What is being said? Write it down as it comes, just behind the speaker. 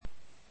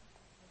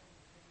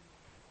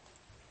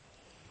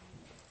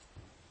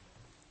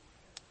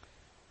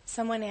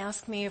Someone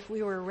asked me if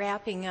we were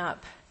wrapping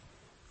up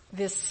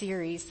this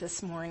series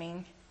this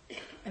morning.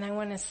 And I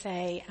want to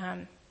say,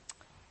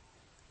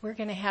 we're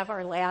going to have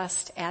our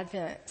last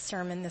Advent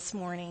sermon this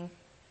morning,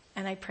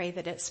 and I pray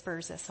that it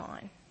spurs us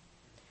on.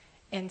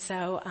 And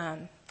so,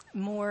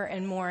 more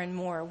and more and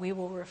more, we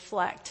will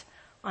reflect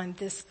on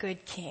this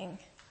good King.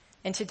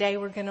 And today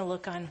we're going to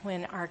look on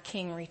when our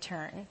King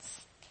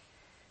returns.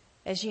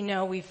 As you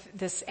know,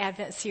 this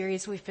Advent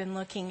series we've been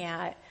looking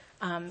at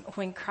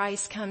when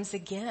Christ comes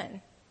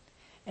again.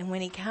 And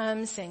when he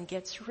comes and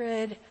gets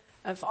rid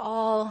of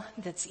all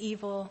that's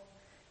evil,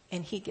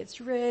 and he gets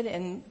rid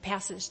and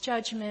passes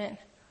judgment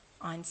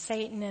on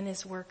Satan and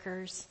his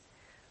workers,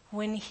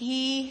 when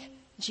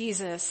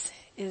Jesus,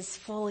 is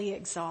fully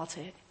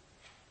exalted,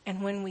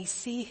 and when we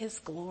see his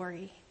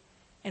glory,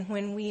 and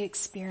when we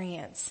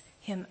experience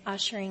him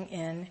ushering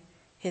in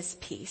his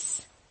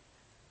peace.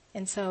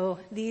 And so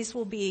these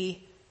will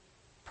be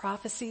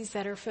prophecies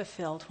that are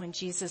fulfilled when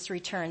Jesus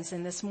returns.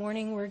 And this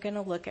morning we're going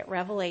to look at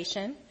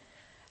Revelation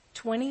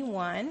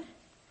 21,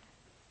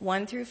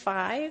 1 through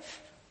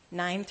 5,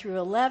 9 through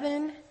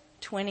 11,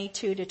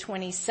 22 to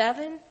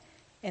 27,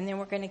 and then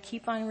we're going to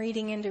keep on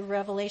reading into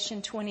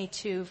Revelation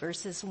 22,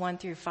 verses 1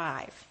 through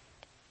 5.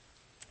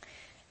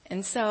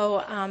 And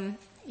so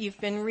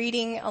you've been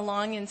reading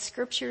along in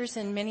scriptures,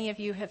 and many of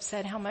you have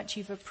said how much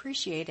you've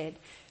appreciated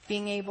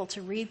being able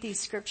to read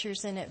these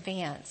scriptures in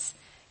advance.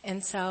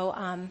 And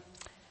so,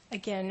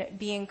 again,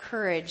 be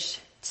encouraged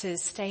to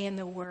stay in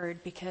the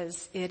Word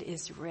because it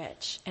is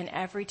rich. And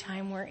every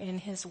time we're in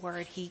his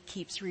Word, he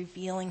keeps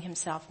revealing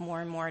himself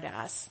more and more to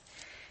us.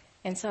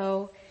 And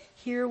so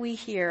here we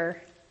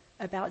hear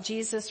about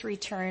Jesus'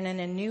 return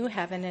in a new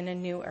heaven and a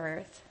new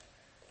earth.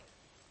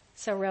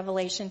 So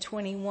Revelation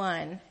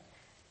 21.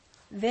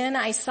 Then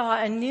I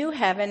saw a new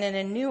heaven and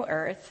a new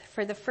earth,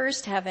 for the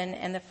first heaven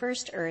and the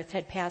first earth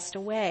had passed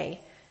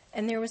away,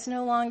 and there was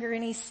no longer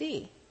any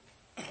sea.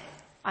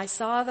 I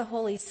saw the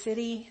holy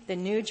city, the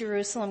new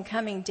Jerusalem,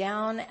 coming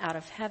down out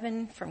of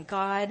heaven from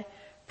God,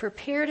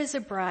 prepared as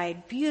a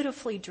bride,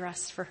 beautifully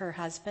dressed for her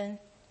husband.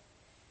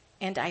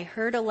 And I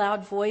heard a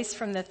loud voice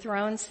from the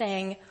throne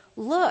saying,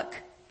 "Look,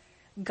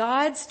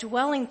 God's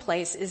dwelling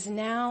place is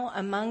now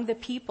among the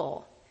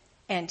people,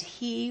 and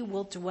he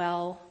will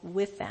dwell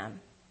with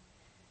them.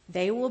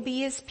 They will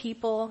be his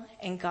people,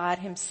 and God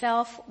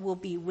himself will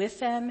be with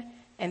them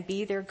and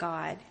be their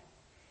God.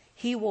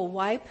 He will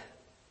wipe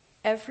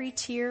every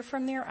tear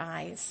from their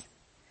eyes.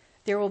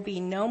 There will be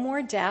no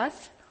more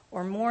death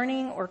or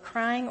mourning or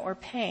crying or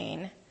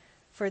pain,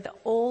 for the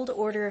old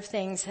order of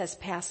things has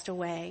passed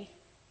away."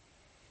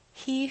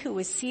 He who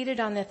was seated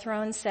on the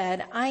throne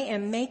said, "I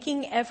am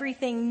making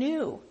everything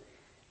new."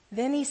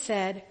 Then he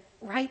said,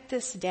 "Write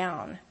this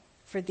down,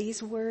 for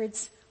these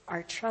words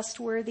are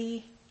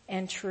trustworthy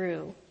and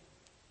true."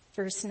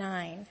 Verse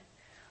 9.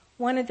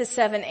 One of the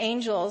 7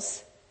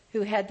 angels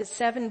who had the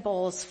 7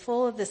 bowls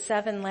full of the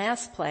 7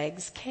 last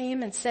plagues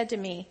came and said to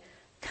me,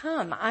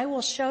 "Come, I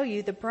will show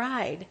you the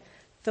bride,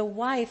 the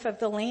wife of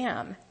the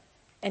Lamb."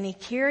 And he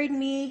carried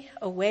me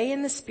away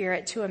in the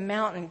Spirit to a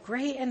mountain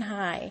great and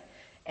high,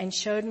 and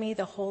showed me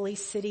the holy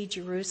city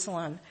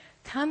Jerusalem,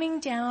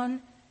 coming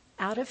down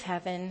out of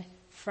heaven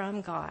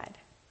from God.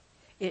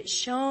 It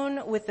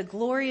shone with the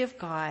glory of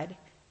God,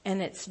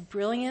 and its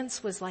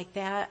brilliance was like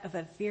that of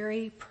a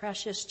very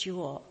precious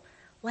jewel,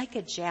 like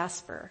a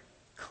jasper,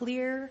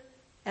 clear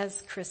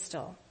as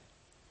crystal.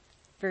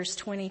 Verse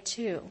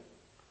 22.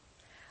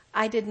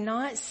 I did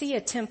not see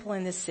a temple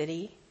in the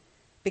city,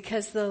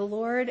 because the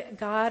Lord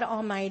God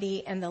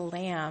Almighty and the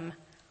Lamb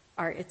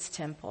are its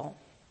temple.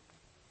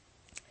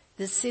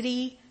 The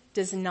city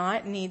does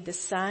not need the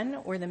sun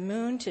or the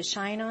moon to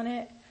shine on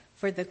it,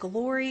 for the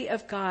glory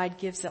of God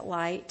gives it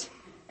light,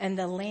 and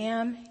the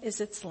Lamb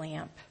is its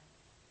lamp.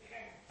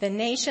 The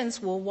nations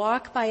will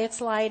walk by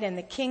its light, and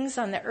the kings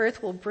on the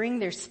earth will bring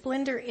their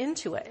splendor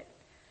into it.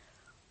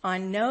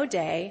 On no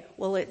day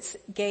will its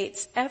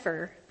gates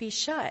ever be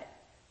shut,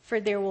 for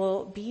there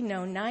will be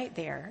no night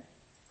there.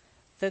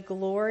 The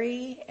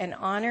glory and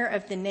honor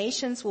of the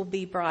nations will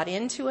be brought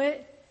into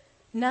it.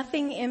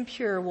 Nothing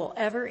impure will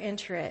ever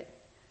enter it,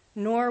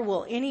 nor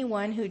will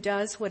anyone who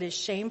does what is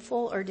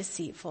shameful or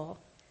deceitful,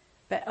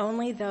 but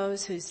only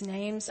those whose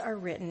names are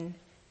written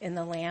in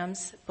the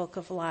Lamb's book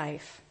of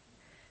life.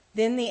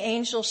 Then the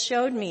angel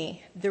showed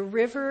me the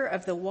river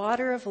of the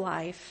water of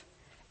life,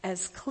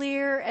 as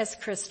clear as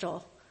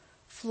crystal,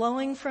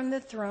 flowing from the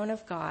throne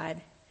of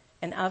God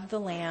and of the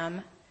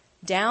Lamb,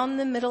 down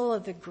the middle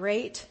of the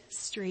great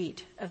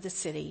street of the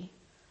city.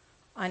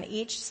 On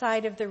each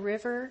side of the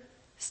river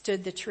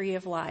stood the tree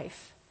of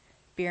life,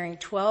 bearing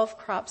 12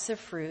 crops of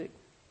fruit,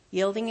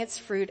 yielding its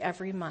fruit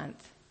every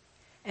month.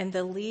 And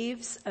the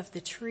leaves of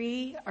the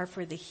tree are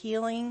for the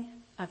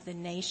healing of the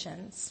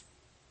nations.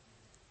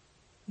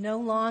 No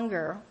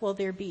longer will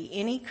there be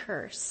any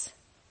curse.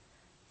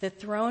 The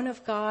throne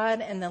of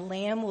God and the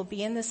Lamb will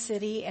be in the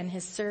city, and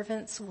his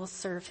servants will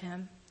serve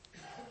him.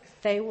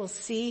 They will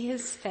see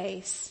his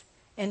face,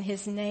 and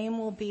his name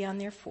will be on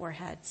their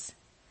foreheads.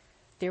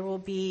 There will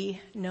be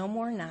no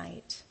more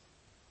night.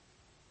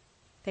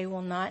 They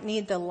will not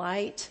need the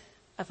light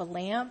of a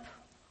lamp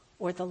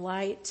or the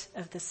light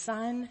of the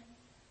sun,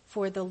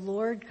 for the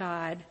Lord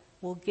God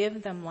will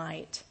give them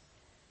light,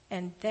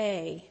 and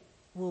they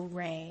will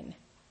reign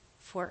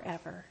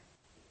forever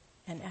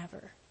and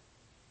ever.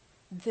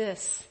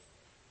 This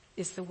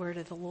is the word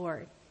of the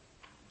Lord.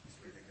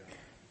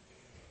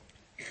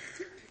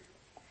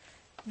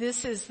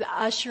 This is the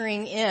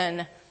ushering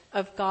in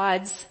of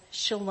God's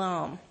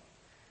shalom.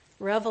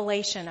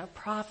 Revelation, a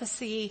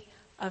prophecy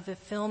of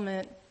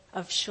fulfillment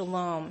of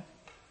shalom.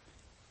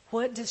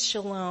 What does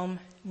shalom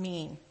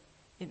mean?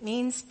 It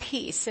means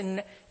peace,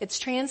 and it's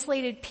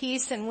translated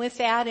peace, and with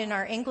that in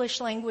our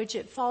English language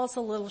it falls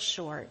a little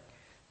short.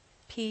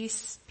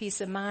 Peace,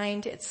 peace of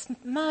mind, it's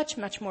much,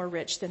 much more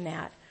rich than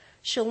that.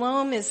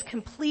 Shalom is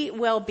complete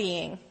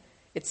well-being.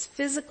 It's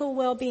physical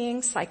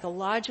well-being,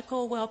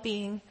 psychological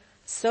well-being,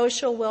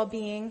 social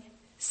well-being,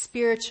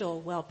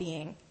 spiritual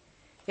well-being.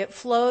 It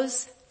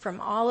flows from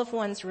all of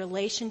one's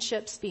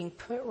relationships being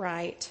put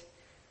right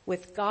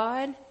with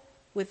God,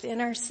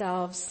 within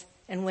ourselves,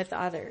 and with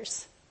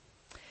others.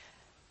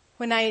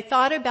 When I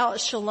thought about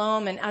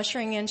shalom and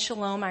ushering in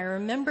shalom, I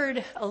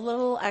remembered a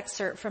little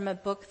excerpt from a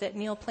book that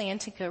Neil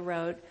Plantinga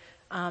wrote.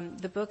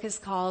 The book is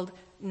called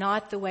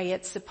Not the Way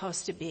It's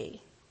Supposed to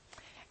Be.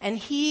 And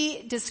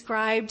he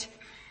described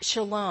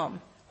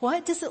shalom.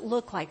 What does it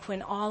look like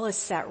when all is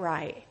set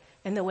right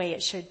and the way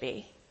it should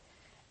be?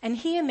 And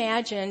he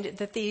imagined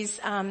that these,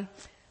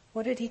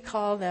 what did he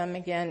call them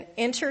again?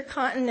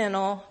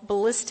 Intercontinental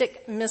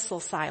ballistic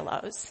missile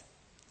silos.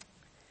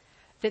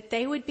 That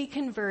they would be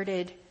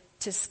converted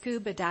to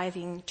scuba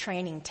diving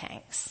training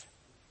tanks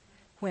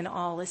when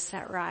all is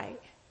set right.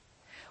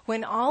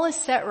 When all is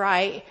set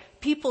right,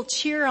 people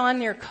cheer on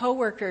their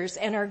coworkers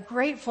and are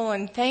grateful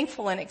and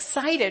thankful and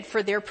excited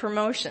for their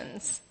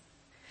promotions.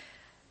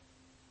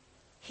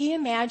 He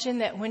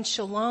imagined that when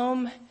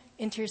shalom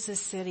enters a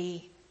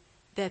city,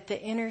 that the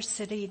inner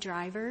city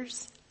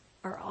drivers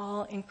are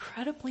all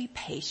incredibly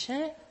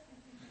patient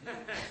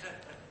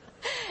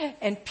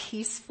and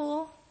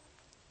peaceful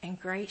and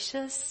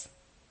gracious.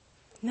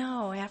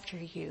 No, after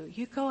you.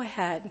 You go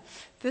ahead.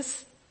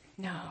 Just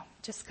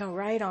go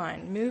right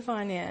on. Move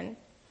on in.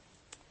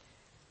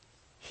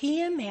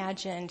 He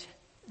imagined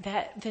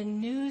that the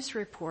news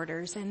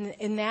reporters, and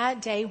in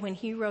that day when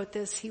he wrote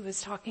this, he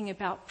was talking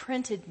about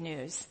printed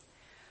news,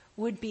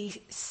 would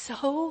be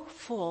so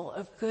full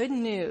of good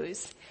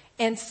news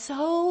and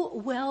so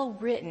well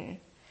written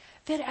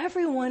that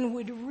everyone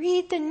would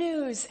read the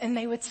news and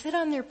they would sit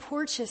on their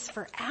porches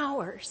for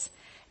hours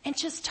and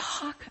just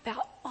talk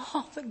about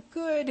all the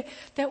good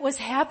that was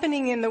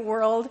happening in the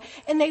world.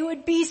 And they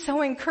would be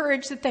so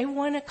encouraged that they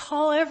want to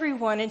call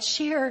everyone and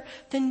share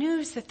the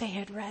news that they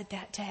had read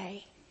that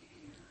day.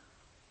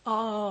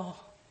 Oh,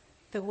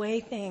 the way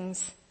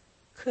things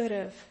could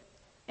have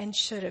and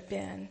should have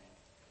been.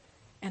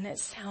 And it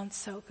sounds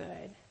so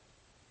good,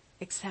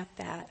 except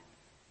that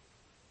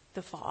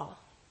the fall.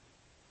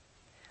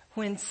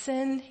 When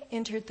sin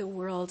entered the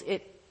world,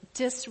 it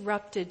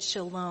disrupted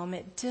shalom.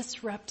 It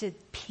disrupted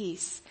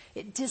peace.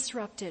 It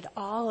disrupted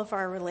all of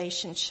our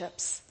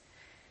relationships.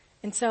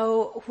 And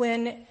so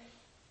when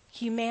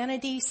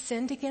humanity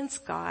sinned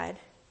against God,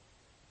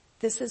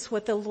 this is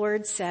what the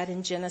Lord said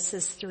in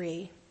Genesis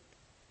 3.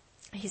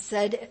 He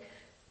said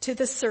to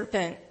the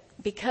serpent,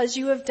 "Because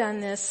you have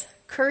done this,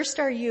 cursed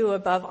are you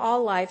above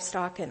all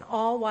livestock and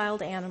all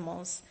wild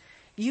animals.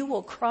 You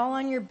will crawl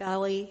on your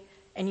belly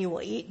and you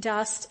will eat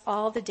dust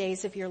all the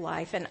days of your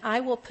life. And I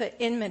will put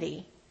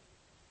enmity,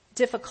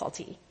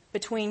 difficulty,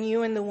 between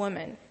you and the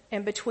woman,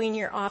 and between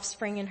your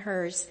offspring and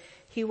hers.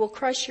 He will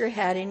crush your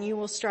head and you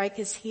will strike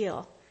his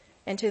heel."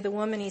 And to the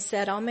woman he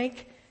said, "I'll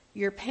make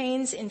your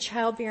pains in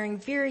childbearing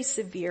very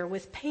severe.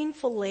 With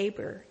painful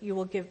labor you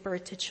will give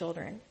birth to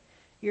children.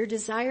 Your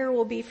desire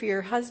will be for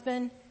your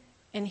husband,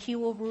 and he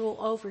will rule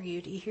over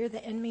you." Do you hear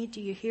the enemy? Do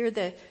you hear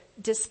the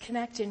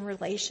disconnect in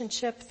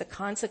relationship, the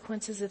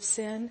consequences of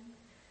sin?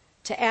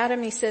 To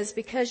Adam he says,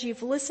 "Because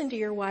you've listened to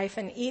your wife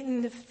and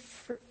eaten the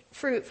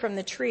fruit from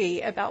the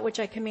tree about which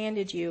I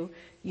commanded you,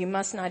 you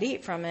must not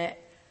eat from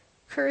it.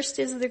 Cursed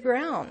is the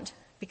ground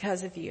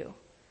because of you.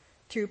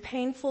 Through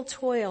painful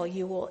toil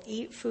you will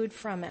eat food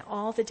from it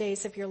all the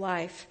days of your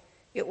life.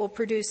 It will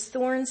produce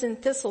thorns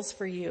and thistles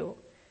for you,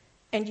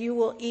 and you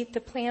will eat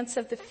the plants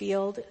of the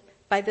field.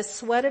 By the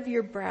sweat of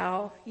your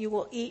brow you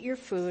will eat your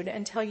food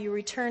until you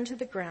return to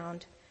the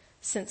ground,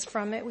 since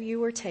from it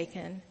you were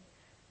taken.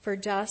 For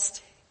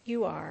dust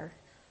you are,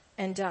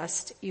 and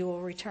dust you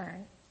will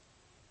return."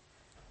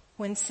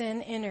 When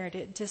sin entered,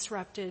 it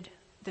disrupted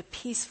the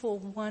peaceful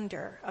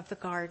wonder of the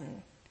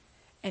garden,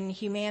 and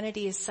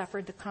humanity has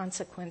suffered the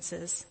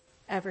consequences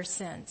ever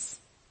since.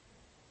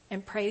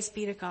 And praise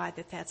be to God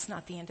that that's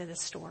not the end of the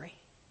story.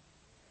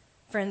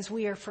 Friends,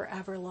 we are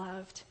forever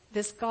loved.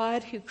 This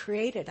God who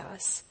created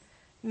us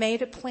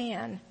made a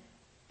plan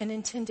and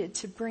intended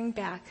to bring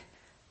back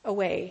a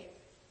way.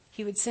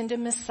 He would send a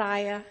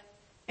Messiah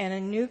and a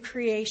new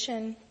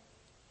creation,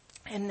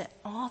 and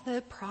all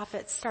the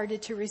prophets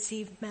started to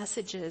receive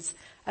messages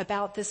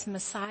about this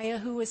Messiah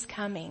who was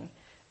coming,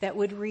 that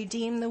would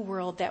redeem the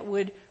world, that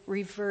would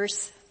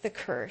reverse the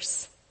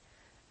curse.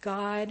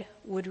 God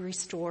would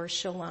restore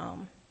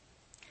shalom.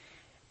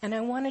 And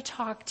I want to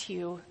talk to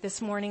you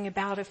this morning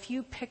about a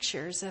few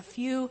pictures, a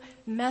few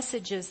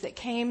messages that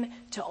came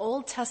to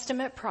Old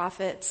Testament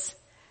prophets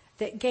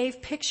that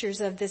gave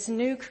pictures of this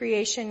new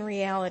creation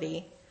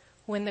reality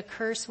when the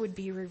curse would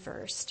be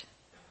reversed.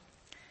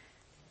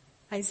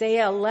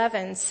 Isaiah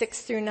 11,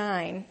 6 through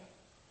 9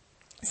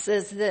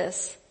 says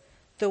this,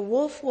 "The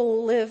wolf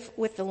will live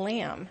with the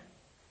lamb.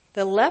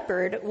 The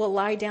leopard will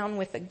lie down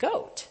with the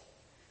goat.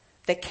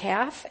 The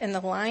calf and the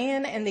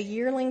lion and the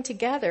yearling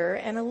together,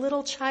 and a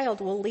little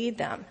child will lead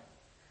them.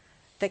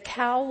 The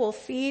cow will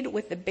feed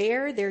with the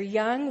bear, their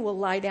young will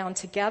lie down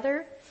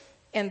together,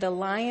 and the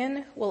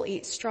lion will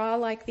eat straw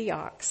like the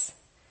ox.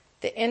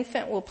 The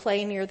infant will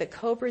play near the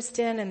cobra's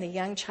den, and the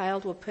young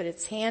child will put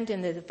its hand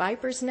in the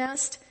viper's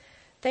nest.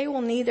 They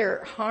will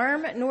neither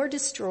harm nor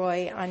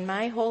destroy on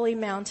my holy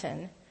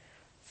mountain,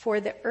 for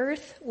the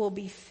earth will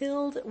be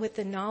filled with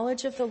the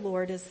knowledge of the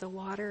Lord as the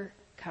water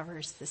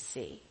covers the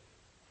sea."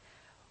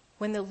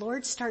 When the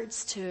Lord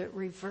starts to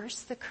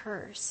reverse the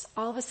curse,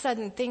 all of a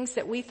sudden things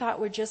that we thought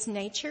were just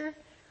nature,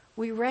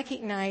 we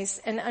recognize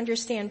and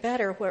understand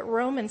better what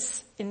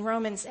in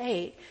Romans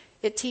 8,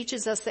 it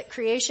teaches us that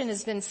creation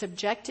has been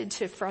subjected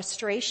to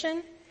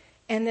frustration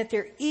and that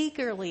they're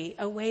eagerly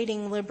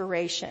awaiting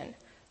liberation.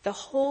 The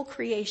whole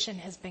creation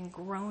has been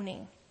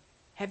groaning.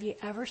 Have you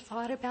ever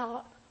thought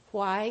about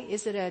why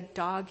is it a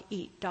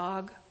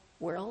dog-eat-dog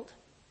world?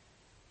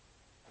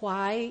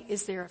 Why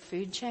is there a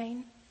food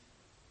chain?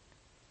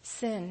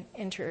 Sin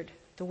entered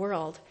the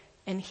world,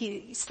 and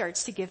he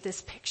starts to give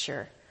this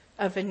picture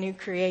of a new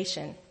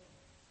creation.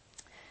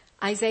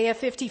 Isaiah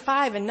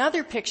 55,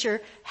 another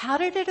picture. How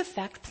did it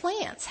affect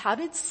plants? How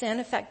did sin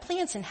affect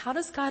plants, and how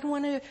does God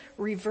want to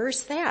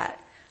reverse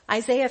that?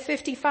 Isaiah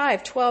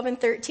 55, 12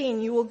 and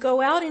 13, "You will go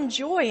out in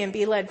joy and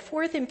be led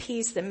forth in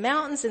peace. The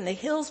mountains and the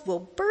hills will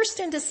burst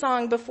into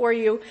song before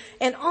you,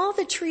 and all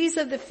the trees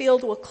of the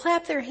field will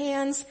clap their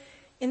hands.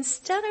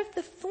 Instead of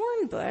the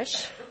thorn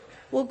bush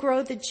will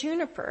grow the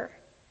juniper,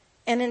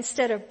 and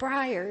instead of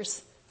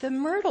briars, the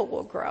myrtle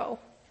will grow.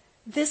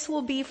 This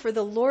will be for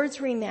the Lord's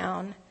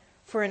renown,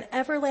 for an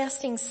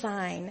everlasting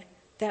sign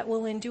that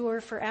will endure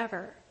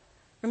forever."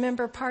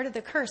 Remember, part of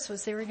the curse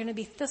was there were going to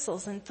be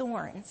thistles and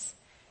thorns.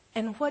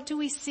 And what do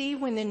we see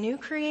when the new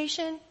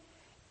creation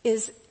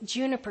is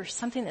juniper,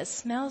 something that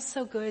smells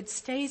so good,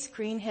 stays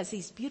green, has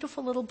these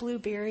beautiful little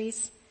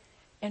blueberries,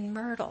 and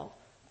myrtle,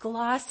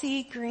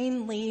 glossy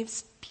green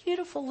leaves,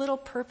 beautiful little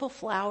purple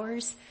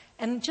flowers,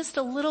 and just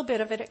a little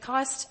bit of it. It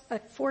costs a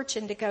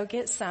fortune to go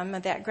get some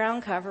of that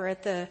ground cover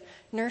at the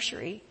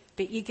nursery,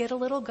 but you get a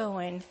little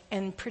going,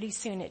 and pretty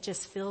soon it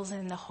just fills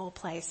in the whole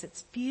place.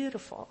 It's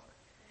beautiful.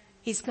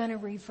 He's going to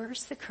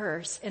reverse the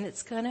curse, and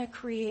it's going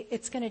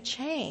to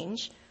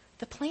change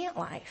the plant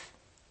life.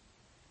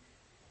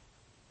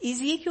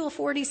 Ezekiel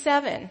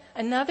 47,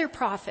 another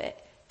prophet,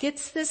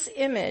 gets this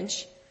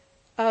image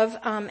of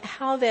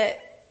how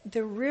that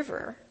the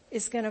river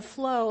is going to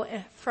flow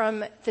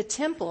from the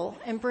temple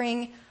and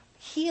bring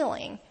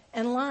healing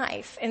and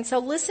life. And so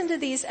listen to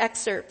these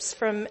excerpts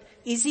from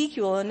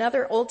Ezekiel,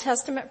 another Old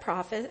Testament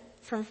prophet,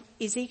 from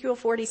Ezekiel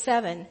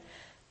 47.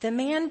 "The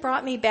man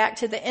brought me back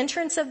to the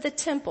entrance of the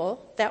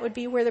temple," that would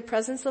be where the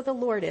presence of the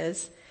Lord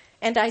is,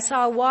 "and I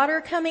saw water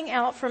coming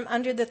out from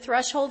under the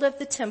threshold of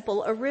the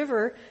temple, a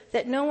river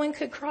that no one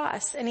could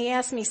cross. And he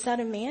asked me, 'Son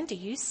of man, do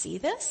you see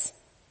this?'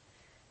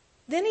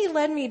 Then he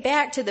led me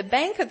back to the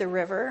bank of the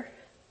river.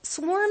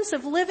 Swarms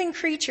of living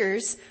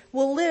creatures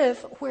will live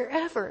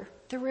wherever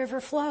the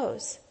river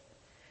flows.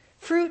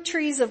 Fruit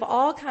trees of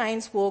all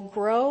kinds will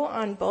grow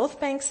on both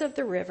banks of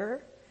the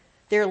river.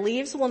 Their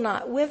leaves will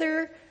not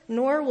wither,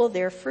 nor will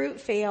their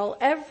fruit fail.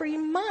 Every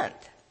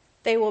month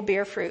they will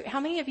bear fruit." How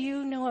many of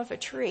you know of a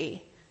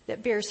tree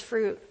that bears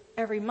fruit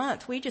every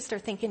month? We just are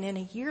thinking in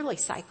a yearly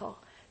cycle.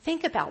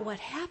 Think about what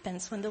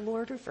happens when the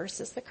Lord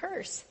reverses the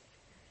curse.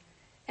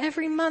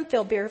 "Every month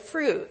they'll bear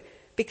fruit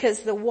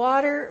because the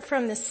water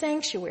from the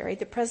sanctuary,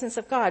 the presence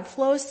of God,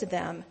 flows to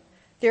them.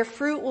 Their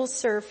fruit will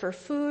serve for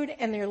food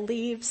and their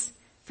leaves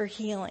for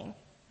healing."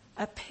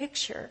 A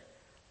picture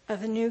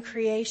of a new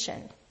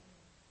creation.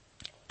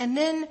 And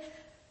then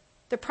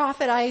the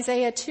prophet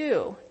Isaiah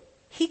 2,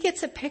 he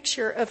gets a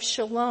picture of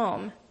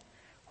shalom,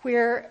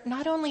 where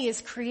not only is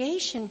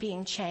creation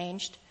being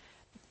changed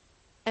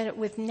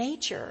with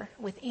nature,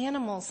 with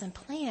animals and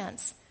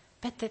plants,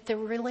 but that the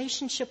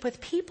relationship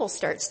with people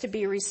starts to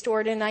be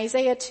restored. And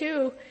Isaiah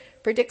 2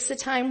 predicts a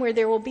time where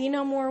there will be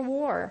no more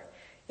war.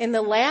 "In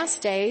the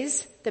last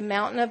days, the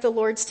mountain of the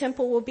Lord's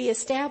temple will be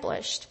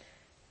established.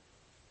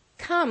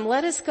 Come,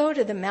 let us go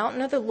to the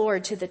mountain of the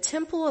Lord, to the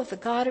temple of the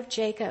God of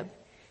Jacob.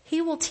 He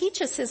will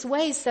teach us his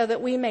ways so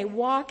that we may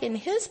walk in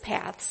his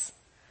paths.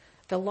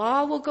 The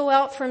law will go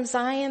out from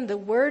Zion, the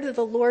word of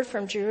the Lord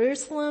from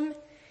Jerusalem.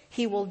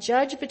 He will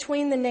judge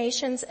between the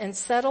nations and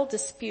settle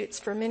disputes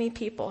for many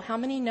people." How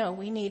many know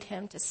we need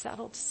him to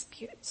settle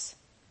disputes?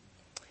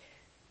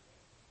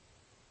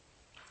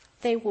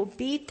 They will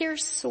beat their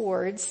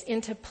swords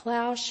into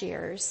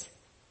plowshares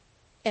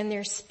and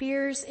their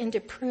spears into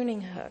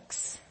pruning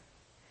hooks.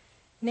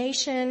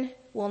 Nation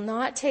will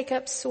not take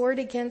up sword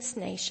against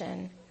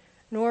nation,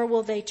 nor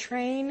will they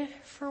train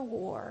for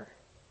war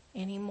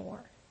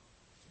anymore.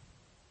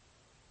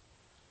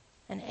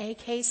 An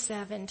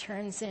AK-7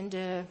 turns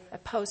into a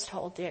post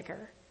hole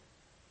digger.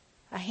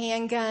 A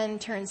handgun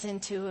turns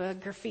into a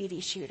graffiti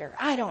shooter.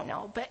 I don't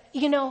know, but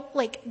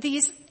like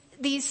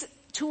these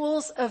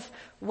tools of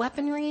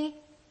weaponry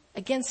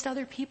against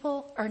other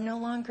people are no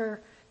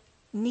longer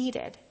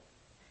needed.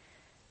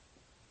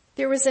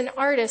 There was an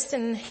artist,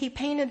 and he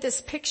painted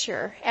this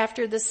picture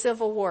after the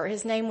Civil War.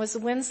 His name was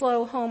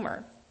Winslow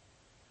Homer.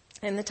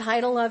 And the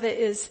title of it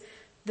is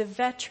The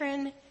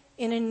Veteran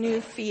in a New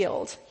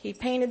Field. He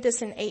painted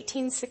this in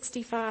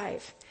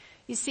 1865.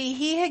 You see,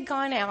 he had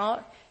gone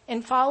out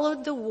and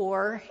followed the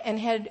war and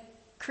had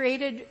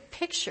created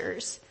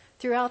pictures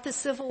throughout the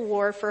Civil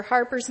War for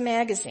Harper's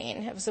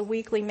Magazine. It was a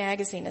weekly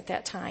magazine at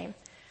that time.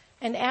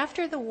 And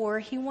after the war,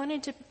 he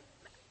wanted to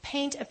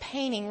paint a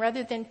painting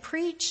rather than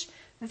preach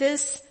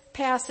this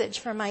passage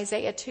from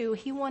Isaiah 2.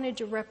 He wanted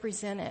to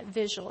represent it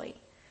visually.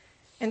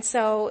 And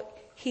so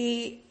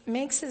he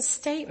makes his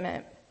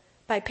statement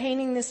by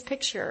painting this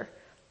picture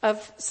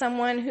of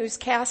someone who's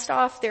cast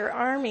off their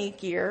army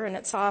gear, and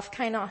it's off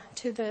kind of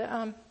to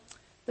the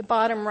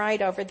bottom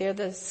right over there.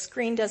 The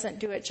screen doesn't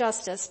do it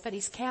justice, but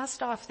he's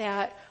cast off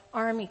that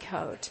army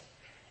coat,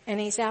 and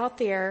he's out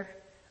there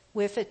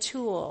with a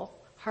tool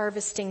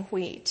harvesting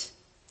wheat.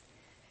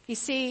 You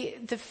see,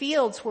 the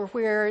fields were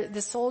where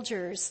the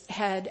soldiers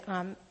had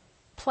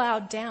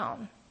plowed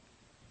down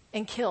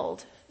and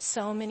killed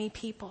so many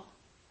people.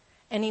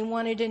 And he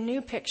wanted a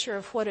new picture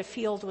of what a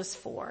field was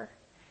for.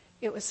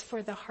 It was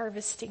for the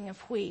harvesting of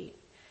wheat.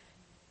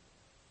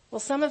 Well,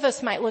 some of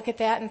us might look at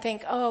that and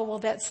think, oh, well,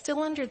 that's still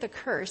under the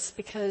curse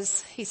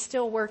because he's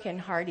still working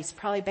hard. He's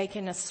probably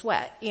breaking a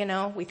sweat.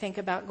 We think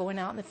about going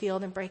out in the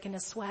field and breaking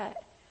a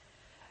sweat.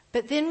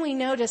 But then we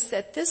notice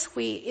that this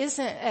wheat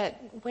isn't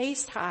at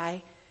waist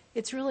high.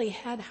 It's really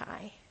head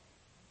high.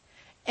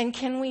 And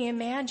can we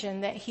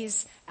imagine that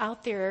he's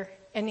out there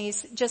and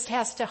he's just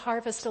has to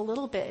harvest a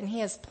little bit, and he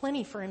has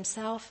plenty for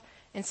himself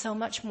and so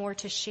much more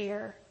to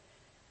share.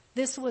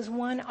 This was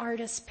one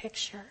artist's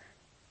picture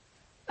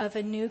of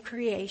a new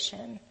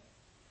creation,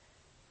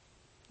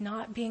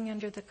 not being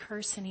under the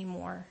curse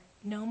anymore.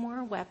 No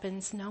more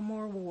weapons, no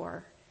more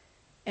war,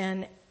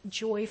 and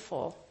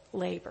joyful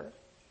labor.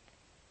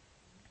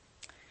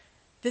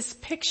 This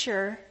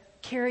picture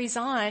carries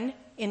on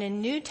in a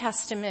New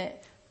Testament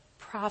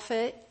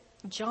prophet.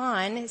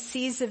 John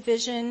sees a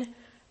vision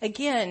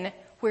again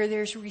where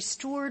there's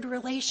restored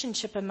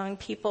relationship among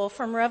people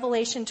from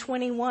Revelation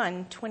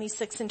 21,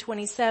 26 and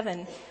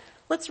 27.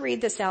 Let's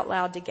read this out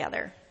loud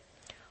together.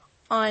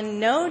 On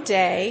no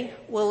day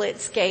will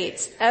its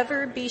gates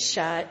ever be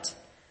shut,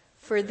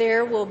 for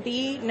there will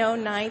be no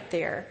night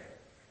there.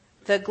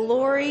 The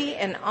glory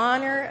and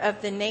honor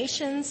of the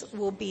nations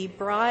will be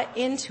brought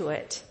into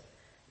it.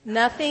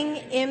 Nothing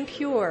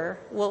impure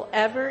will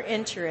ever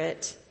enter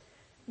it,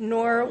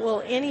 nor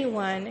will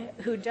anyone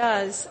who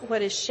does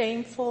what is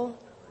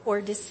shameful or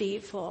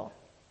deceitful.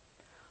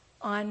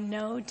 On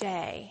no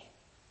day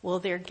will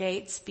their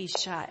gates be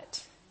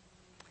shut.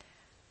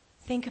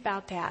 Think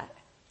about that.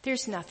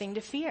 There's nothing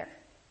to fear.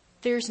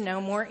 There's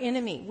no more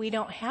enemy. We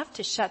don't have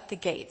to shut the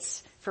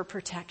gates for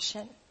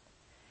protection.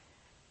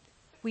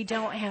 We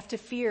don't have to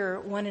fear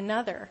one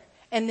another.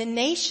 And the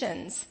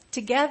nations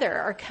together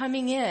are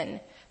coming in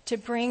to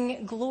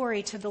bring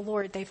glory to the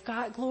Lord. They've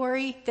got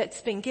glory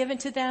that's been given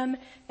to them,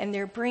 and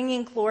they're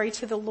bringing glory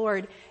to the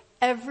Lord.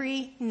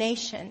 Every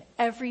nation,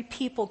 every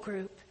people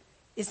group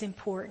is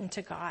important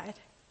to God.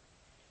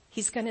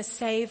 He's going to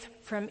save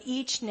from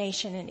each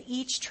nation and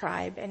each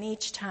tribe and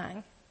each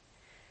tongue.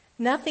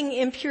 Nothing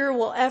impure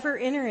will ever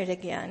enter it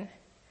again.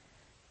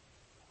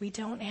 We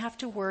don't have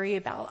to worry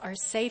about our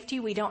safety.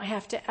 We don't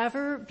have to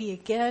ever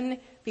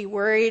be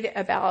worried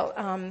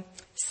about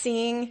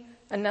seeing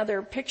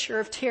another picture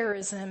of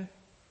terrorism.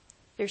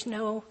 There's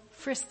no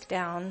frisk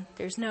down.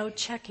 There's no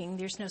checking.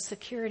 There's no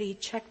security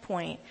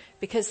checkpoint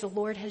because the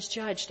Lord has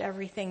judged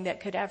everything that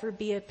could ever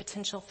be a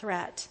potential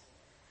threat.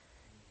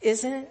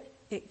 Isn't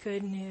it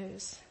good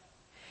news?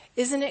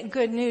 Isn't it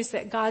good news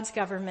that God's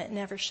government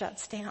never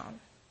shuts down?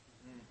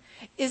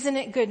 Isn't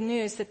it good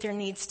news that there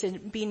needs to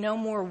be no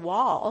more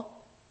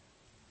wall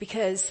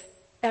because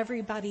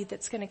everybody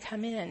that's going to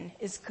come in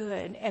is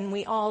good, and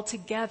we all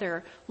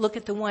together look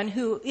at the one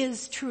who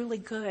is truly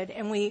good,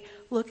 and we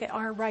look at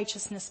our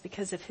righteousness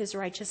because of his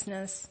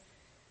righteousness.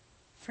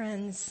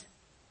 Friends,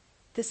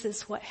 this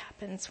is what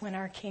happens when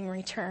our King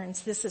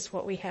returns. This is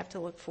what we have to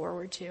look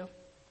forward to.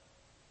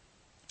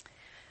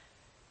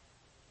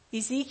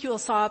 Ezekiel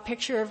saw a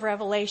picture of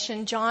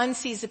Revelation. John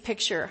sees a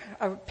picture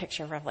of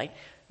Revelation.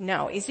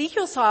 No,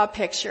 Ezekiel saw a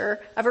picture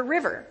of a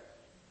river.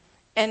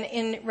 And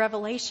in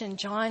Revelation,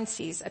 John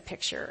sees a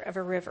picture of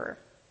a river.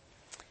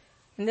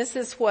 And this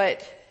is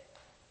what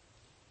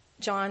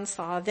John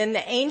saw. Then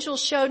the angel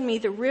showed me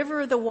the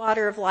river of the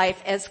water of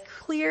life, as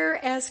clear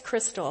as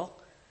crystal.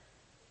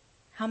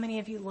 How many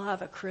of you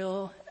love a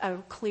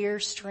clear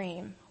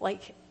stream?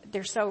 Like,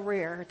 they're so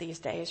rare these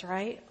days,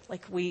 right?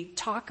 Like, we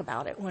talk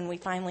about it when we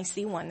finally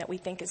see one that we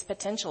think is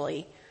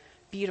potentially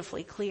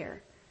beautifully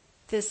clear.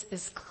 This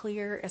is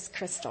clear as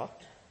crystal.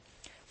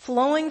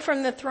 Flowing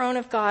from the throne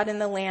of God and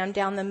the Lamb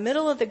down the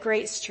middle of the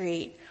great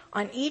street,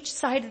 on each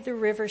side of the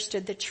river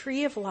stood the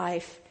tree of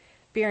life,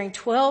 bearing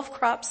 12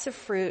 crops of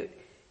fruit,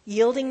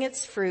 yielding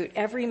its fruit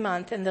every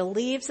month, and the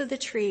leaves of the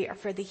tree are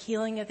for the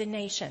healing of the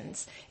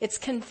nations. It's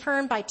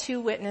confirmed by 2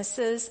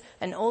 witnesses,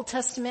 an Old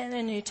Testament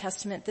and a New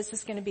Testament. This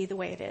is going to be the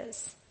way it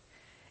is.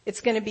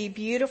 It's going to be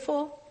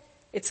beautiful.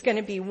 It's going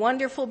to be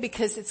wonderful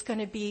because it's going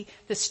to be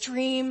the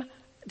stream,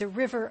 the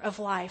river of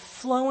life,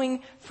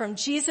 flowing from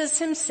Jesus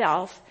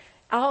himself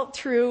out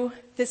through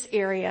this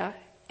area,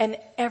 and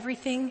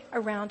everything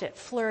around it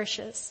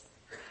flourishes.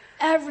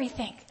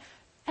 Everything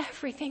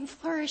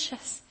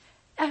flourishes.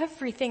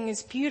 Everything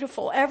is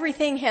beautiful.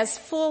 Everything has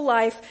full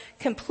life,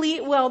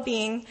 complete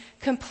well-being,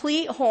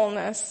 complete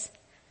wholeness,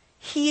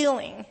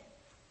 healing.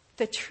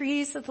 The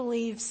trees of the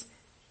leaves,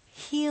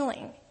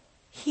 healing,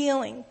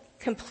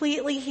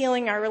 completely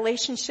healing our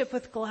relationship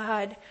with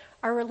God,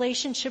 our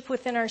relationship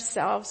within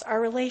ourselves, our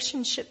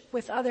relationship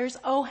with others.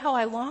 Oh, how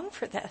I long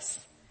for this.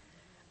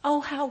 Oh,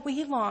 how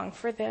we long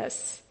for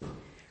this.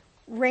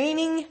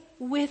 Reigning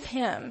with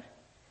him.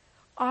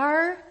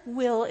 Our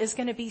will is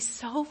going to be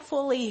so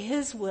fully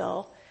his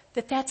will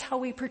that that's how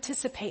we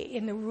participate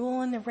in the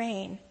rule and the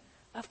reign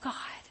of God.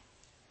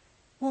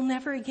 We'll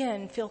never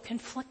again feel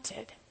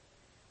conflicted.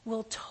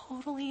 We'll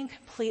totally and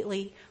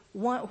completely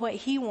want what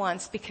he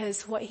wants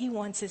because what he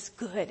wants is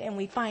good, and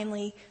we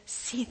finally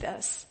see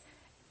this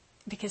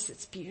because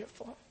it's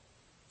beautiful.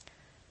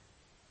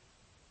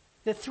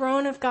 The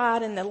throne of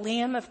God and the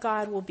Lamb of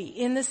God will be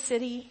in the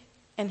city,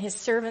 and his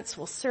servants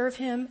will serve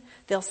him.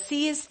 They'll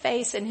see his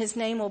face, and his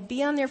name will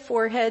be on their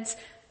foreheads.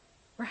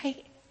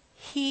 Right?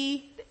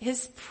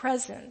 His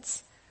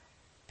presence.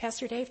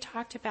 Pastor Dave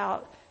talked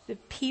about the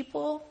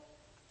people.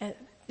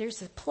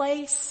 There's a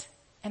place,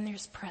 and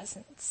there's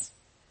presence.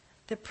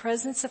 The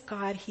presence of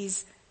God,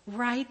 he's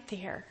right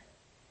there.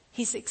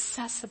 He's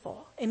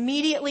accessible,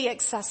 immediately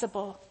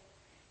accessible.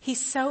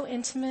 He's so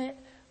intimate.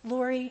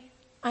 Lori,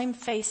 I'm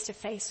face to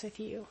face with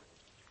you.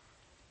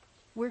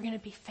 We're going to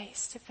be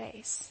face to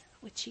face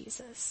with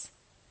Jesus.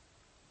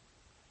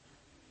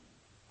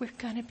 We're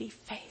going to be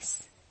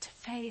face to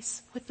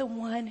face with the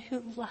one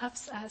who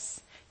loves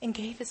us and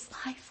gave his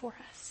life for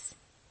us.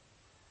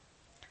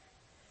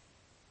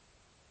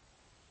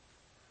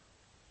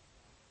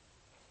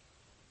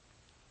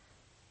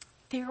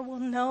 There will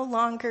no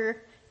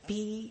longer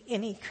be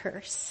any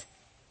curse.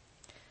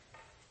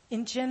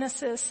 In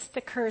Genesis,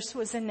 the curse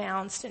was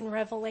announced. In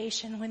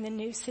Revelation, when the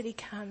new city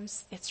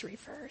comes, it's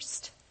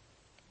reversed.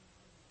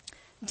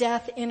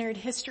 Death entered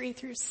history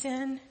through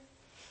sin.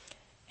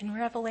 In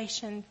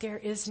Revelation, there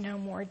is no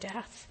more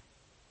death.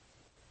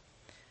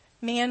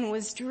 Man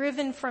was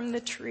driven from the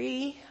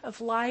tree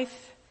of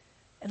life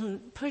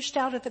and pushed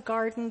out of the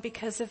garden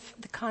because of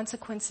the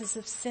consequences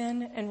of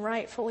sin, and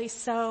rightfully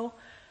so.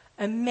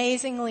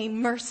 Amazingly,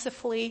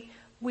 mercifully,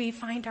 we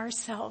find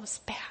ourselves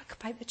back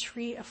by the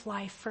tree of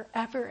life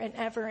forever and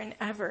ever and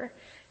ever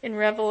in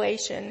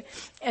Revelation.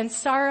 And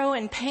sorrow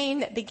and pain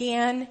that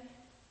began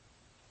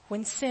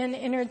when sin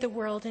entered the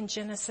world in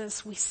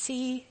Genesis, we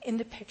see in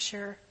the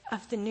picture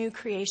of the new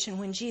creation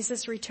when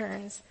Jesus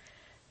returns.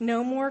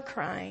 No more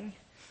crying,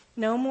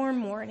 no more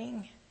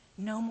mourning,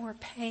 no more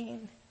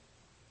pain.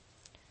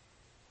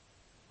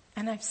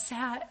 And I've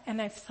sat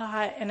and I've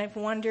thought and I've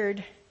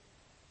wondered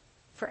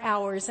for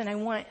hours, and I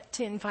want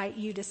to invite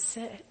you to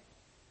sit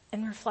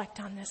and reflect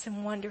on this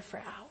and wonder for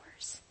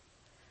hours.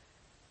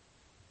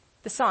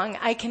 The song,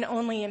 I Can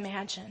Only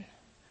Imagine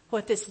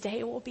What This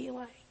Day Will Be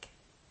Like.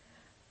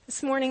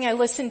 This morning I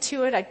listened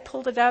to it, I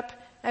pulled it up,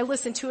 I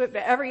listened to it by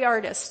every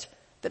artist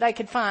that I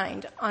could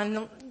find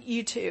on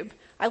YouTube.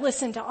 I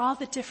listened to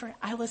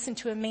I listened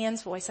to a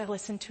man's voice, I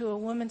listened to a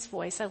woman's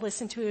voice, I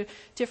listened to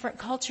different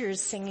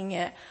cultures singing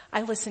it,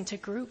 I listened to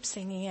groups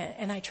singing it,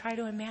 and I try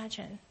to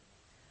imagine,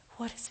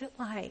 what is it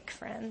like,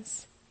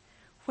 friends?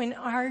 When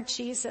our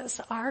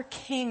Jesus, our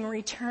King,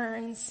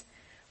 returns,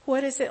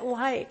 what is it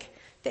like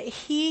that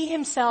he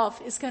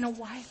himself is going to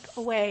wipe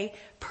away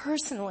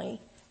personally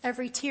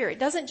every tear? It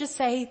doesn't just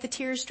say the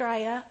tears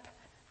dry up,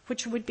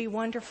 which would be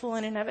wonderful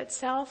in and of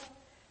itself,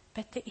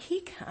 but that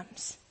he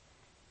comes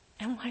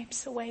and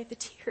wipes away the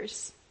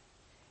tears.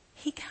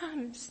 He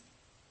comes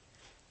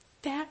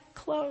that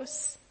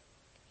close.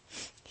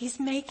 He's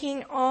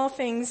making all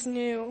things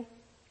new.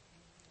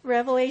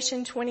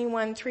 Revelation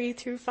 21,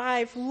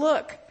 3-5.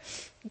 Look,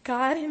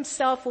 God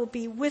himself will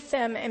be with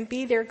them and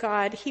be their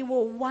God. He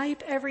will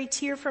wipe every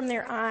tear from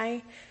their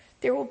eye.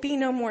 There will be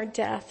no more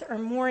death or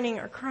mourning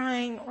or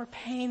crying or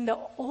pain. The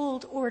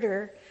old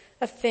order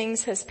of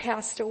things has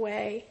passed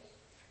away.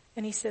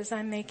 And he says,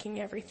 I'm making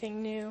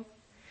everything new.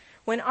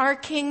 When our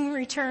King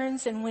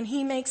returns and when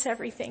he makes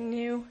everything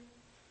new,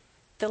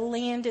 the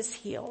land is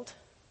healed.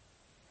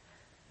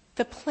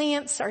 The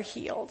plants are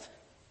healed.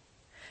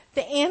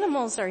 The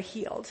animals are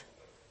healed.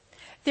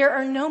 There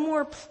are no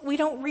more, we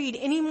don't read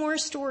any more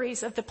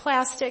stories of the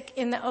plastic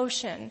in the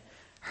ocean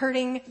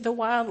hurting the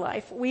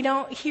wildlife. We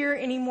don't hear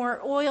any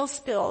more oil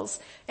spills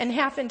and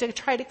having to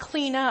try to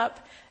clean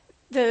up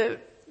the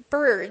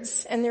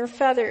birds and their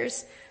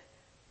feathers.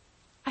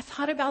 I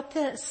thought about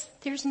this.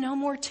 There's no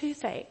more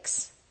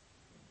toothaches.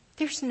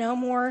 There's no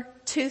more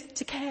tooth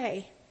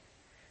decay.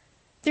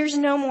 There's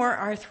no more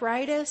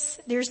arthritis.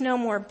 There's no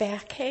more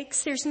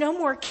backaches. There's no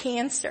more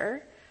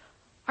cancer.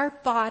 Our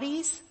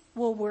bodies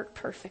will work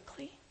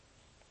perfectly.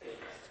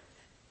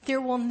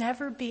 There will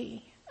never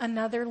be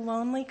another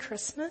lonely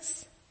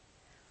Christmas.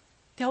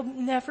 There'll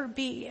never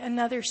be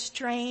another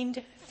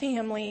strained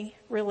family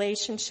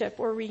relationship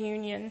or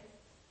reunion.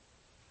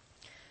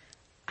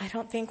 I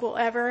don't think we'll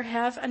ever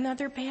have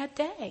another bad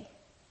day.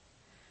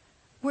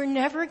 We're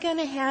never going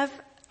to have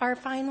our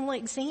final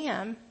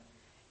exam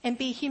and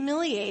be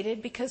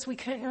humiliated because we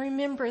couldn't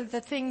remember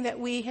the thing that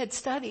we had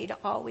studied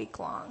all week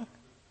long.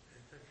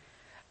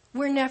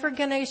 We're never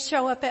going to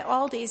show up at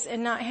Aldi's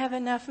and not have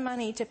enough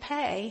money to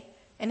pay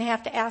and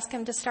have to ask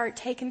them to start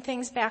taking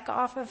things back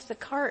off of the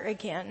cart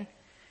again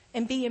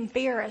and be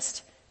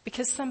embarrassed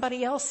because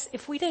somebody else,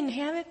 if we didn't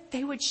have it,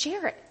 they would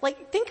share it.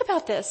 Like, think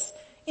about this.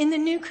 In the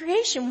new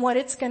creation, what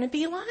it's going to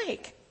be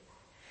like.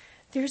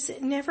 There's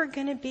never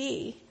going to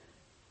be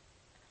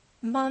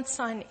months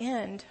on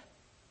end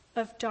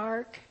of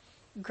dark,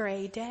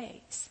 gray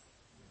days.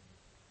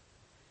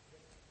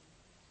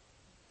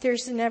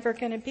 There's never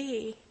going to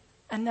be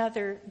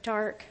another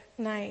dark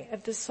night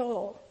of the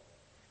soul.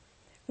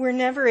 We're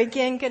never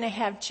again going to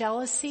have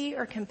jealousy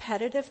or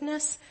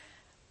competitiveness.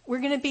 We're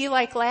going to be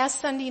like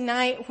last Sunday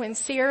night when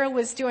Sarah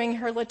was doing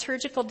her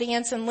liturgical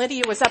dance and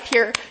Lydia was up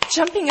here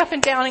jumping up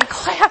and down and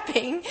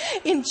clapping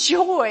in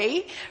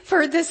joy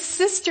for this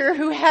sister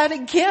who had a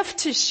gift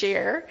to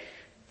share.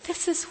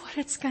 This is what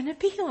it's going to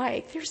be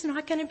like. There's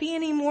not going to be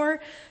any more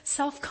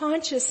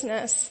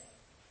self-consciousness.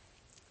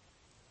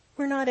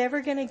 We're not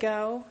ever going to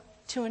go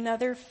to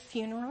another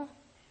funeral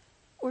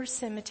or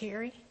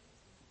cemetery.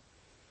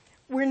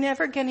 We're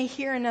never going to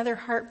hear another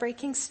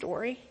heartbreaking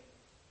story.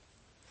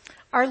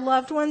 Our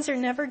loved ones are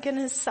never going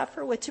to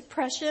suffer with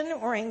depression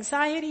or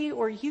anxiety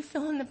or you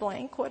fill in the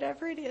blank,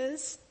 whatever it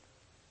is.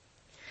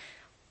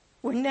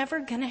 We're never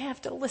going to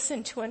have to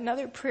listen to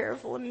another prayer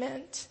of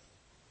lament.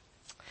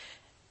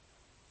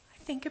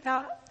 I think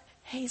about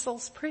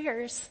Hazel's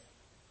prayers,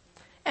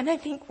 and I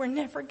think we're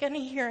never going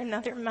to hear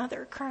another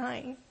mother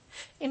crying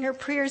in her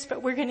prayers,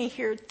 but we're going to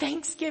hear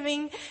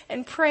thanksgiving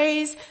and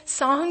praise,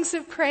 songs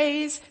of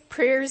praise,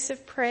 prayers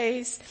of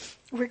praise.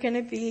 We're going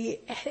to be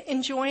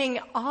enjoying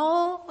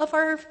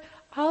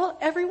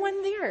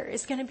everyone there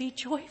is going to be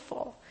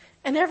joyful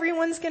and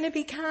everyone's going to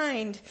be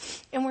kind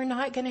and we're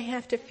not going to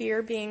have to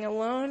fear being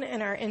alone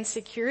and our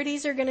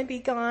insecurities are going to be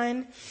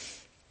gone.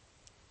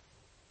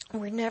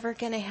 We're never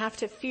going to have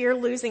to fear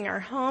losing our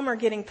home or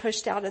getting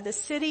pushed out of the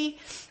city.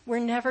 We're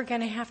never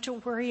going to have to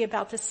worry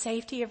about the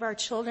safety of our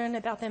children,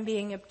 about them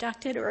being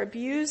abducted or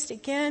abused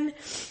again.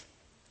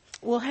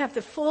 We'll have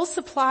the full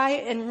supply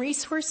and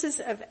resources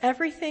of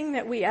everything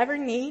that we ever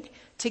need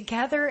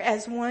together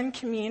as one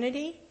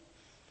community.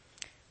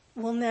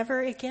 We'll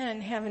never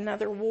again have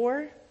another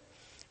war.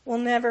 We'll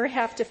never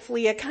have to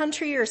flee a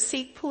country or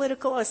seek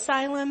political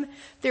asylum.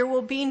 There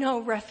will be no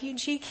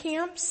refugee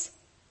camps.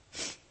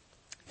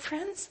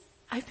 Friends,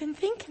 I've been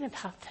thinking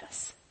about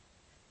this,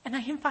 and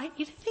I invite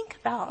you to think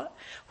about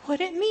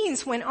what it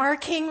means when our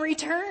King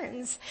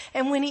returns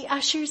and when he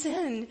ushers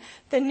in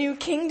the new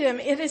kingdom.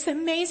 It is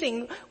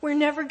amazing. We're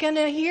never going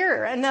to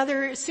hear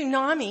another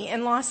tsunami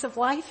and loss of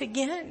life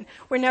again.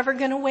 We're never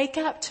going to wake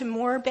up to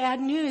more bad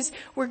news.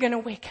 We're going to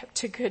wake up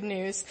to good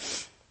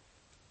news.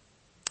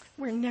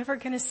 We're never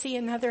going to see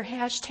another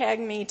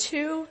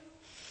 #MeToo.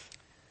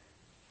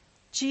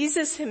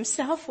 Jesus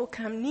himself will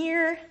come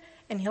near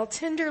and he'll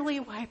tenderly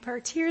wipe our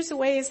tears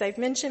away, as I've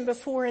mentioned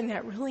before, and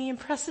that really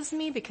impresses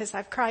me because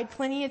I've cried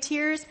plenty of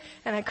tears,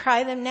 and I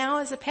cry them now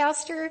as a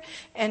pastor,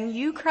 and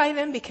you cry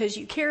them because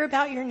you care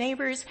about your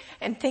neighbors.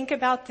 And think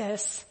about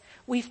this.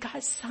 We've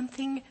got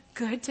something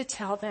good to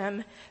tell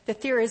them,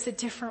 that there is a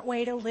different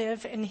way to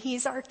live, and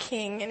he's our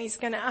King, and he's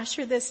going to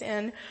usher this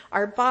in.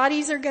 Our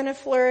bodies are going to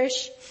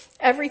flourish.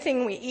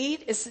 Everything we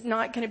eat is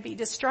not going to be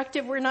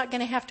destructive. We're not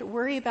going to have to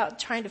worry about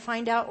trying to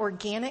find out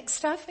organic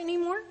stuff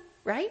anymore,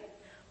 right?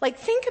 Like,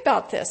 think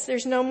about this.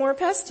 There's no more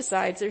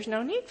pesticides. There's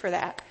no need for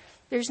that.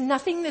 There's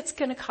nothing that's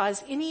going to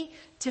cause any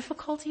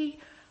difficulty.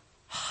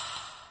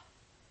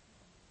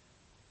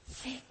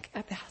 Think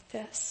about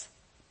this.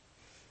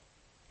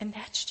 And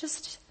that's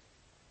just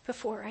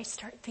before I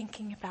start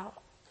thinking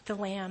about the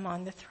Lamb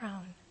on the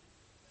throne.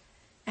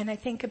 And I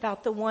think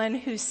about the one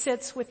who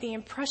sits with the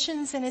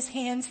impressions in his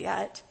hands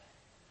yet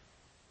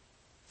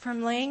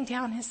from laying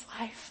down his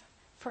life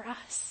for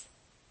us.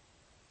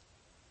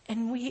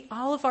 And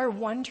all of our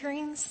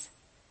wonderings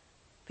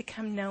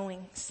become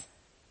knowings.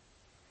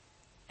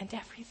 And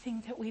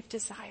everything that we've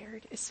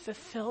desired is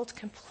fulfilled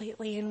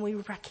completely, and we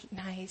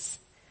recognize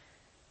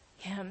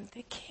him,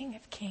 the King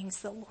of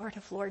Kings, the Lord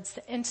of Lords,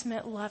 the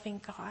intimate,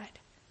 loving God,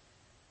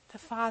 the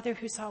Father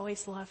who's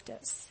always loved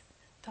us,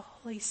 the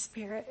Holy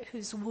Spirit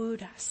who's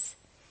wooed us.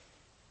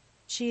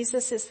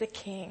 Jesus is the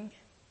King,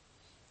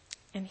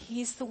 and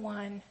he's the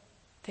one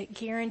that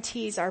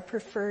guarantees our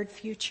preferred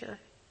future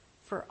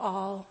for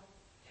all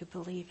who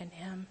believe in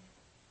him.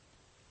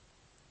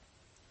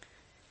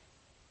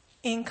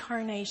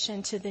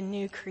 Incarnation to the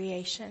new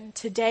creation.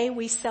 Today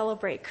we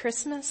celebrate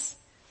Christmas,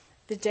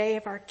 the day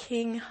of our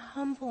King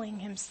humbling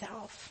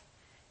himself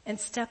and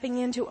stepping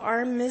into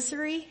our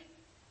misery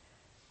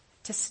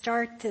to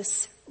start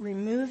this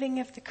removing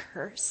of the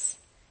curse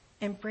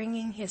and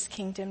bringing his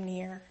kingdom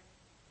near.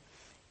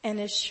 And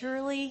as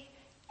surely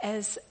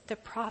as the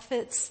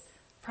prophets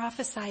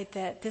prophesied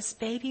that this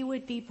baby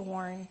would be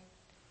born,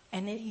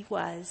 and he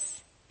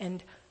was,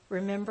 and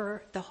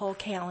remember the whole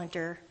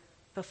calendar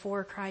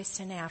before Christ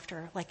and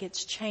after, like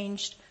it's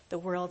changed the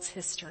world's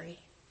history.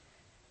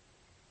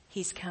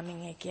 He's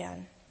coming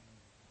again.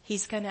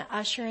 He's going to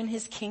usher in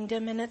his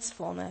kingdom in its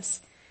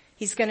fullness.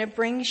 He's going to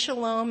bring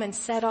shalom and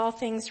set all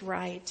things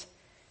right.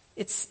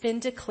 It's been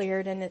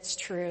declared and it's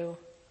true.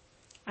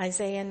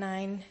 Isaiah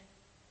 9,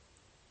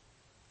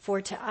 for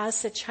to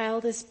us a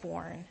child is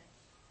born,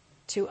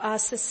 to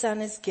us a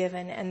son is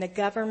given, and the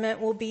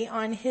government will be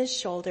on his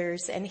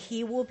shoulders, and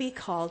he will be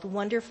called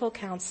Wonderful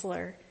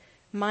Counselor,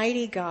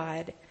 Mighty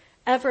God,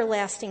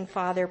 Everlasting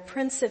Father,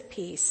 Prince of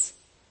Peace.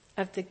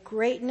 Of the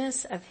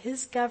greatness of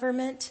his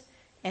government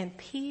and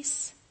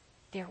peace,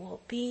 there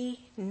will be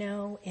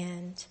no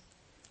end.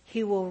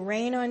 He will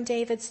reign on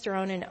David's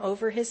throne and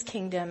over his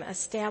kingdom,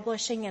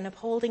 establishing and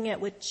upholding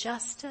it with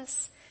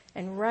justice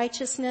and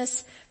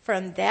righteousness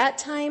from that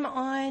time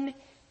on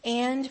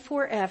and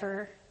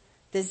forever.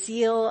 The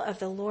zeal of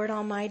the Lord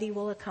Almighty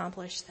will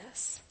accomplish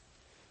this.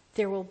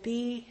 There will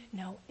be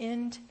no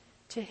end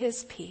to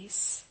his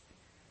peace,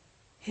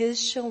 his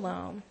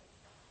shalom.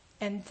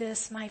 And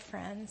this, my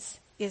friends,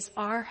 is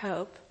our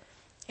hope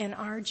and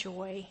our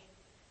joy.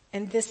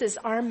 And this is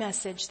our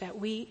message that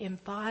we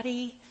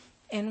embody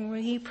and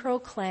we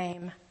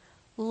proclaim.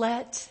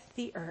 Let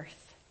the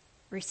earth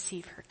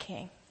receive her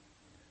King.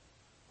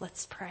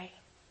 Let's pray.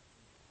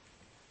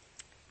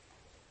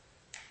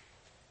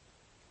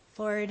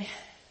 Lord,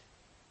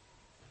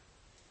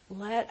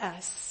 let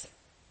us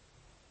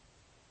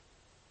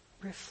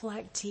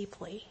reflect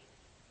deeply.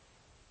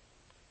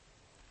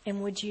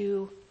 And would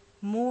you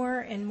more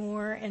and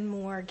more and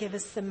more give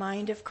us the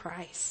mind of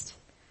Christ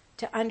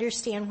to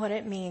understand what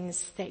it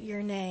means that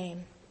your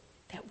name,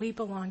 that we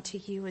belong to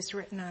you, is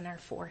written on our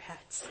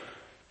foreheads,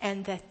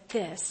 and that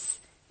this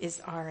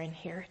is our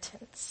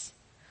inheritance.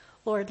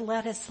 Lord,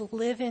 let us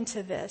live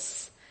into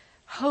this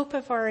hope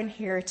of our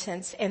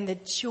inheritance and the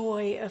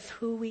joy of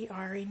who we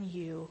are in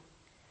you.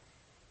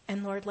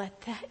 And Lord,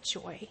 let that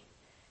joy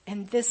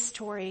and this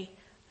story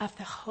of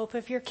the hope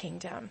of your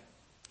kingdom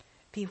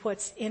be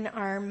what's in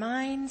our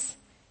minds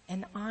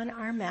and on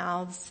our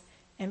mouths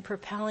and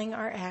propelling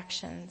our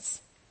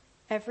actions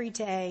every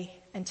day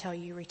until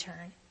you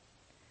return.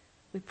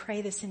 We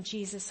pray this in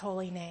Jesus'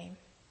 holy name.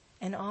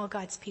 And all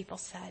God's people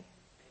said,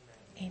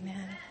 Amen.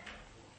 Amen.